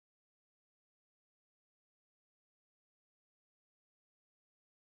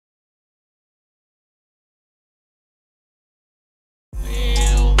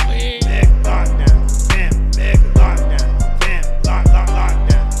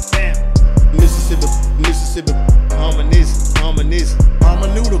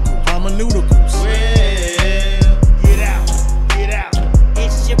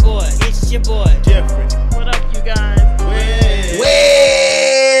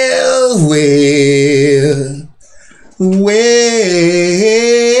Well,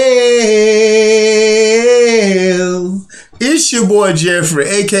 it's your boy Jeffrey,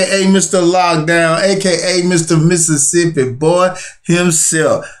 aka Mr. Lockdown, aka Mr. Mississippi boy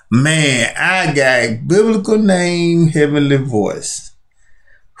himself. Man, I got biblical name, heavenly voice.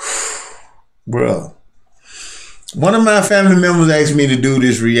 Bro, one of my family members asked me to do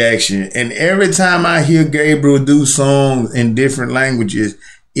this reaction, and every time I hear Gabriel do songs in different languages,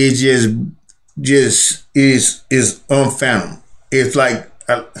 it just is unfathomable. It's like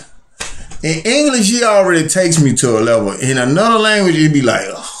in English, he already takes me to a level. In another language, it'd be like,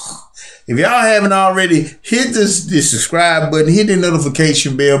 oh. If y'all haven't already, hit this subscribe button, hit the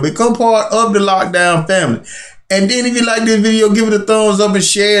notification bell, become part of the Lockdown family. And then if you like this video, give it a thumbs up and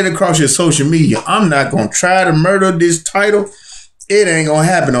share it across your social media. I'm not going to try to murder this title. It ain't going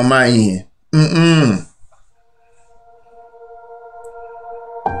to happen on my end.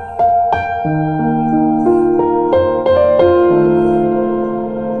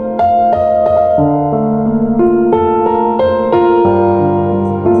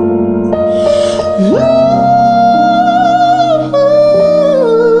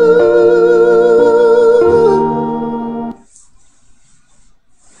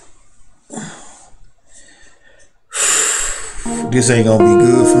 This ain't gonna be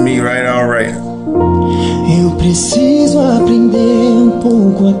good for me, right? All right. Eu preciso aprender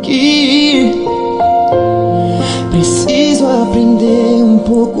pouco aqui. Preciso aprender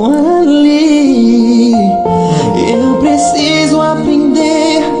pouco ali. Eu preciso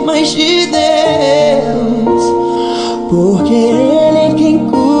aprender mais de Deus, porque Ele é quem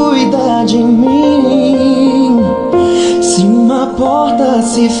cuida de mim. Se uma porta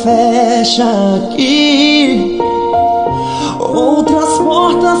se fecha aqui, outras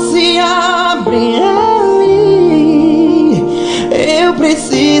portas se abrem ali. Eu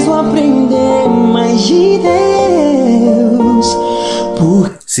preciso aprender mais de Deus.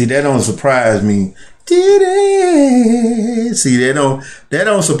 See, that don't surprise me. See, that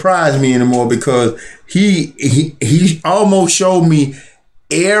don't surprise me anymore, because he almost showed me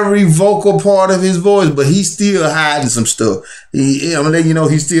every vocal part of his voice, but he's still hiding some stuff. I'm gonna let you know,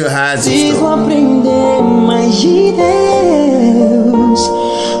 he's still hiding some stuff. Preciso aprender mais de Deus,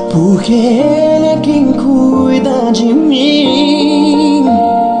 porque Ele é quem cuida de mim.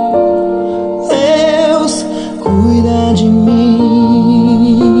 Deus cuida de mim.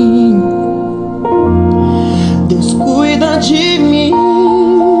 Deus cuida de mim.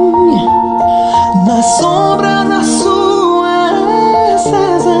 Na sombra das suas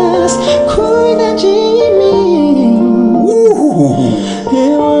asas, cuida de mim.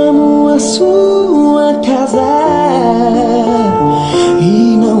 Eu amo a sua casa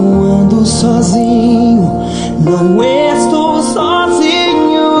e não ando sozinho. Não estou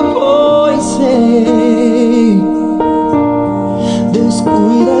sozinho, pois sei, Deus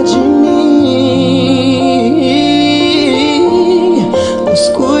cuida de mim. Deus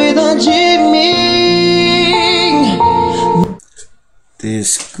cuida de mim.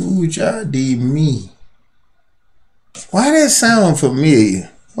 Deus cuida de mim. Why that sound familiar?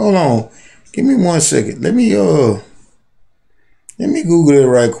 Hold on. Give me 1 second. Let me Google it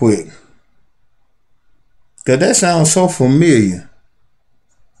right quick. Cause that sounds so familiar.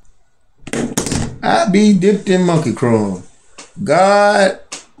 I be dipped in monkey crumbs. God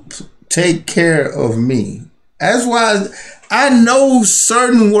take care of me. That's why I know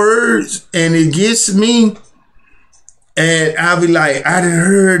certain words and it gets me. And I'll be like, I done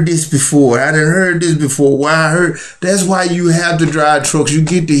heard this before. That's why you have to drive trucks. You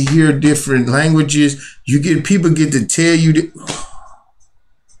get to hear different languages. People get to tell you that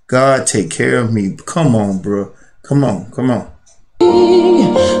God take care of me. Come on, bro. Come on.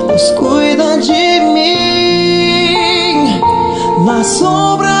 Deus cuida de mim. Na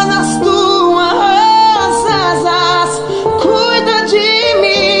sombra das tuas asas, cuida de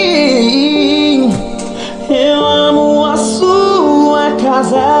mim. Eu amo a sua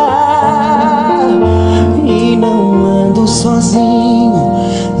casa e não ando sozinho.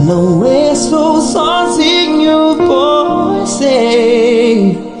 Não estou sozinho, pois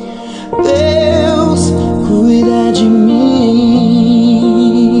sei, Deus cuida de mim.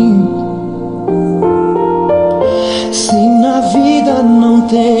 Se na vida não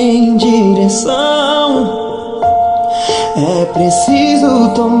tem direção, é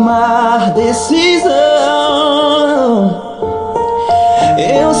preciso tomar decisão.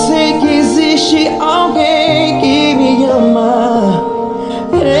 Eu sei que existe alguém que me ama.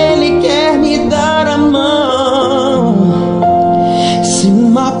 Ele quer me dar a mão. Se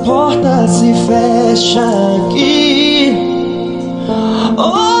uma porta se fecha aqui,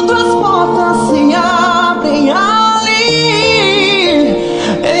 outras portas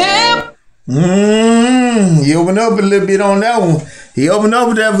He opened up a little bit on that one. He opened up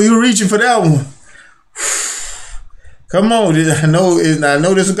with that, but you were reaching for that one. Come on, I know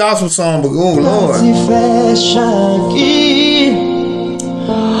this is a gospel song, but oh Lord. Se fecha aqui,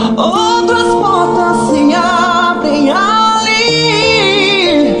 outras portas se abrem ali.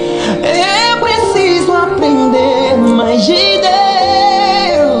 Eu preciso aprender mais de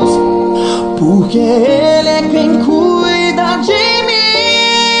Deus, porque Ele é quem cuida de mim.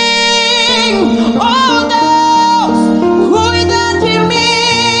 Oh Deus, cuida de mim.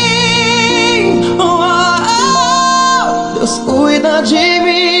 Deus cuida de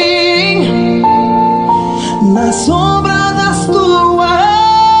mim. Na sombra das tuas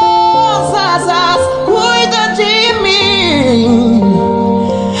asas, cuida de mim.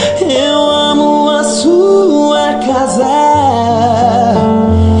 Eu amo a sua casa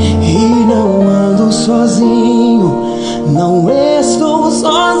e não ando sozinho. Não estou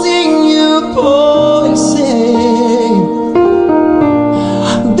sozinho, pois sei,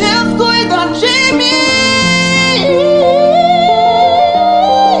 Deus cuida de mim.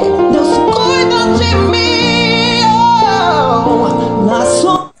 Deus cuida de mim.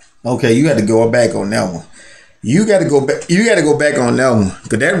 Okay, you got to go back on that one. You got to go back. You got to go back on that one,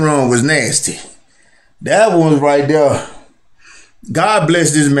 cause that run was nasty. That one was right there. God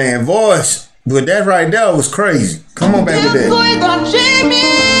bless this man's voice, but that right there was crazy. Come on back with that.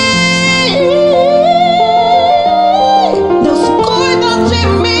 Deus cuida de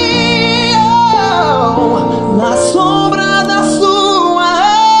mim. Na sombra das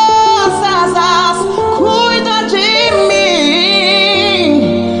suas asas, cuida de mim.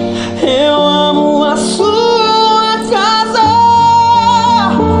 Eu amo a sua casa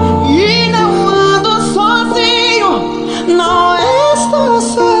e não ando sozinho. Não estou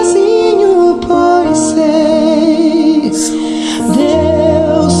sozinho, pois sei,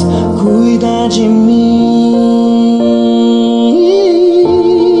 Deus cuida de mim.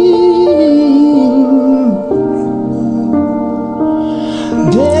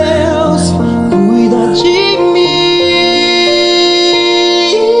 Deus cuida de mim.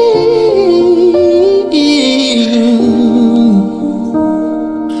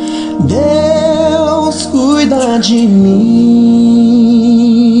 Deus cuida de mim.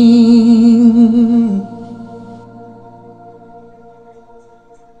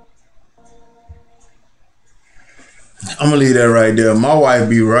 I'm gonna leave that right there. My wife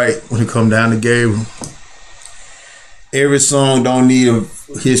be right when it come down to Gabriel. Every song don't need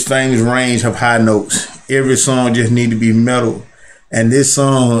his famous range of high notes. Every song just need to be metal. And this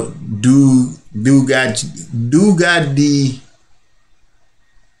song do got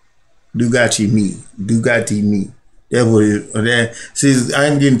me. That's what it is. That, see,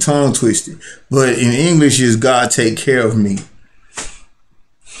 I'm getting tongue twisted. But in English is God take care of me.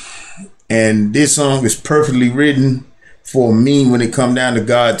 And this song is perfectly written for me when it come down to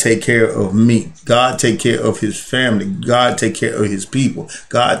God take care of me. God take care of his family. God take care of his people.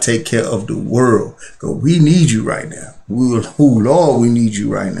 God take care of the world. Because we need you right now. Lord, we need you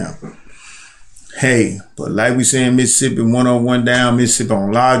right now. Hey, but like we say in Mississippi, 101 down, Mississippi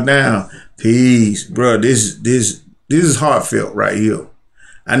on lockdown. Peace, bro. This is heartfelt right here.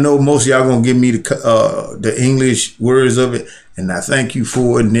 I know most of y'all gonna give me the English words of it, and I thank you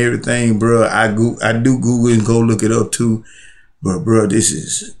for it and everything, bro. I do Google and go look it up too, but bro,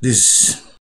 this